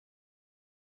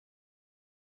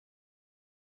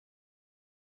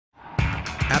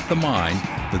the mine,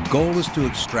 the goal is to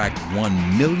extract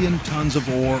 1 million tons of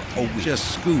ore a week.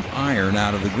 Just scoop iron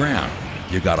out of the ground.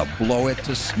 You gotta blow it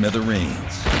to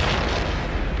smithereens.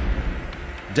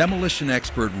 Demolition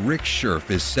expert Rick Scherf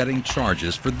is setting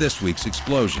charges for this week's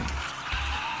explosion.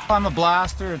 I'm a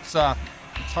blaster. It's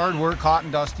hard work, hot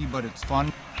and dusty, but it's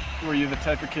fun. Were you the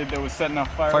type of kid that was setting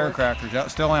off fireworks? Firecrackers, yeah,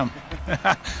 still am.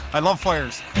 I love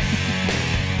fires.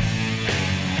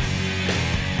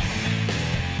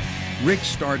 Rick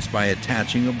starts by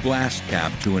attaching a blast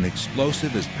cap to an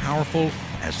explosive as powerful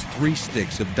as 3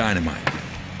 sticks of dynamite.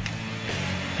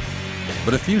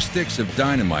 But a few sticks of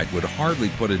dynamite would hardly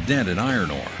put a dent in iron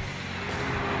ore.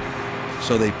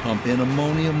 So they pump in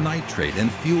ammonium nitrate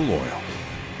and fuel oil,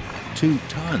 2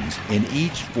 tons in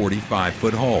each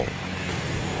 45-foot hole.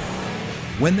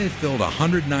 When they've filled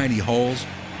 190 holes,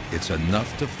 it's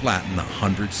enough to flatten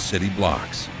 100 city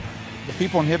blocks. The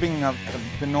people in Hibbing have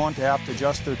been known to have to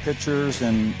adjust their pitchers,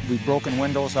 and we've broken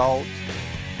windows out,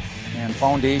 and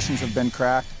foundations have been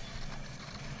cracked.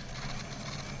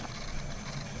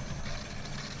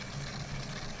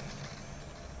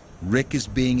 Rick is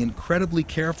being incredibly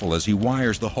careful as he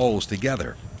wires the holes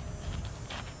together.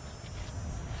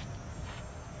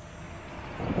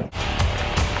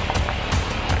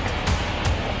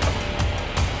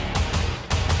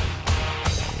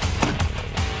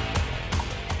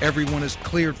 Everyone is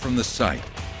cleared from the site,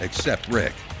 except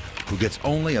Rick, who gets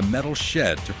only a metal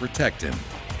shed to protect him.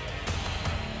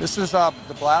 This is the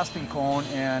blasting cone,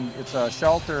 and it's a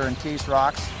shelter in case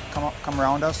rocks come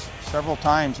around us. Several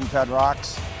times we've had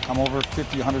rocks come over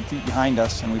 50, 100 feet behind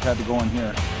us, and we've had to go in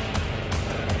here.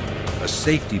 A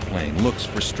safety plane looks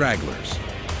for stragglers.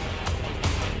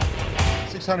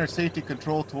 600 safety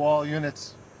control to all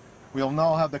units. We'll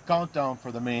now have the countdown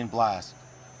for the main blast.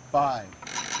 5,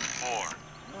 4,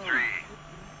 3,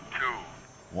 2,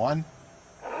 1.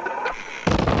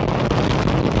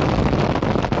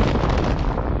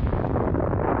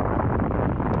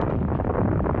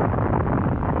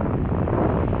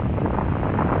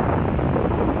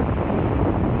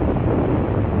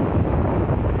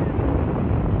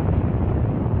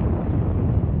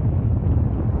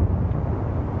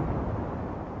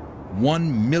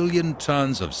 One million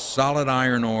tons of solid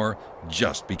iron ore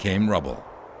just became rubble.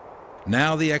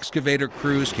 Now the excavator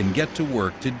crews can get to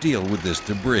work to deal with this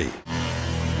debris.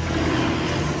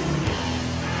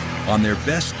 On their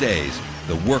best days,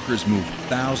 the workers move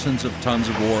thousands of tons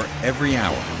of ore every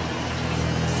hour.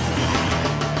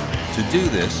 To do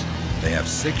this, they have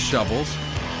 6 shovels,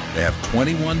 they have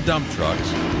 21 dump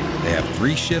trucks, they have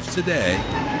 3 shifts a day,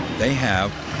 they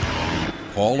have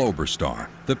Paul Oberstar,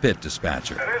 the pit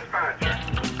dispatcher.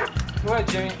 Go ahead,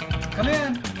 Jimmy. Come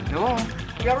in. Hello.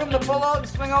 You got room to pull out and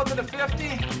swing out to the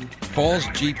 50? Paul's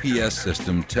GPS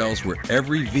system tells where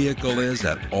every vehicle is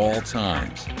at all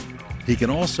times. He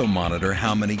can also monitor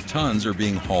how many tons are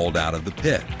being hauled out of the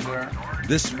pit. Where?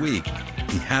 This week,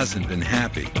 he hasn't been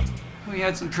happy. We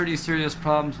had some pretty serious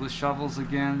problems with shovels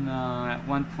again. At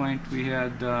one point, we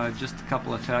had just a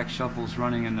couple of tack shovels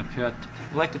running in the pit.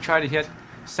 We like to try to hit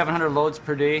 700 loads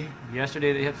per day.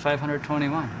 Yesterday, they hit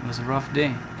 521. It was a rough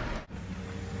day.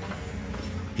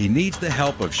 He needs the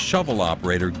help of shovel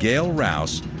operator Gail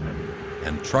Rouse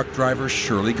and truck driver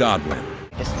Shirley Godwin.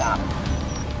 Stop.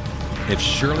 If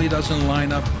Shirley doesn't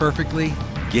line up perfectly,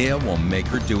 Gail will make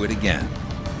her do it again.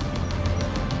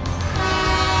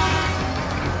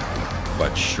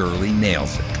 But Shirley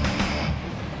nails it.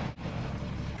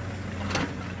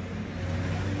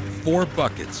 4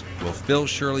 buckets will fill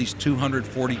Shirley's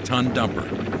 240-ton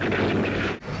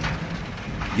dumper.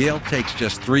 Gail takes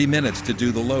just 3 minutes to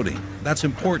do the loading. That's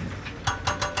important.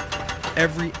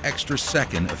 Every extra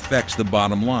second affects the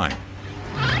bottom line.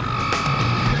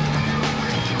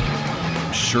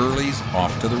 Shirley's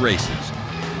off to the races.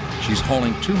 She's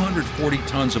hauling 240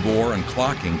 tons of ore and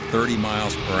clocking 30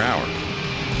 miles per hour.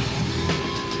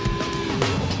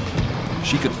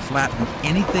 She could flatten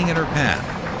anything in her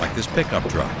path, like this pickup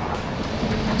truck.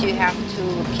 You have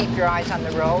to keep your eyes on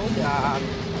the road.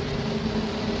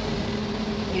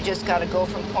 You just got to go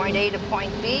from point A to point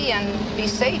B and be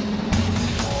safe.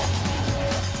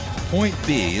 Point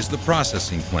B is the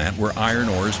processing plant where iron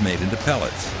ore is made into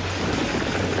pellets.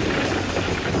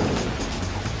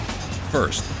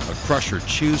 First, a crusher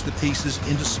chews the pieces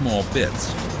into small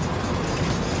bits.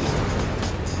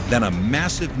 Then a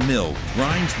massive mill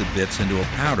grinds the bits into a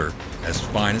powder as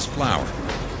fine as flour.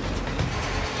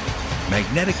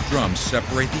 Magnetic drums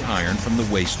separate the iron from the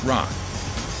waste rock.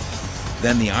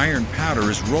 Then the iron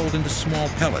powder is rolled into small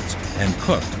pellets and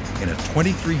cooked in a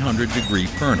 2300-degree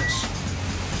furnace.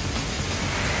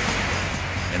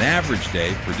 An An average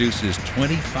day produces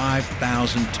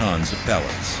 25,000 tons of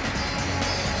pellets.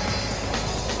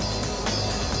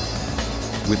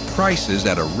 With prices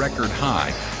at a record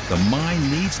high, the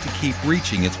mine needs to keep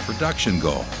reaching its production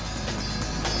goal.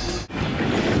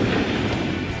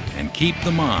 And keep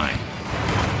the mine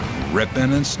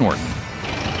ripping and snorting.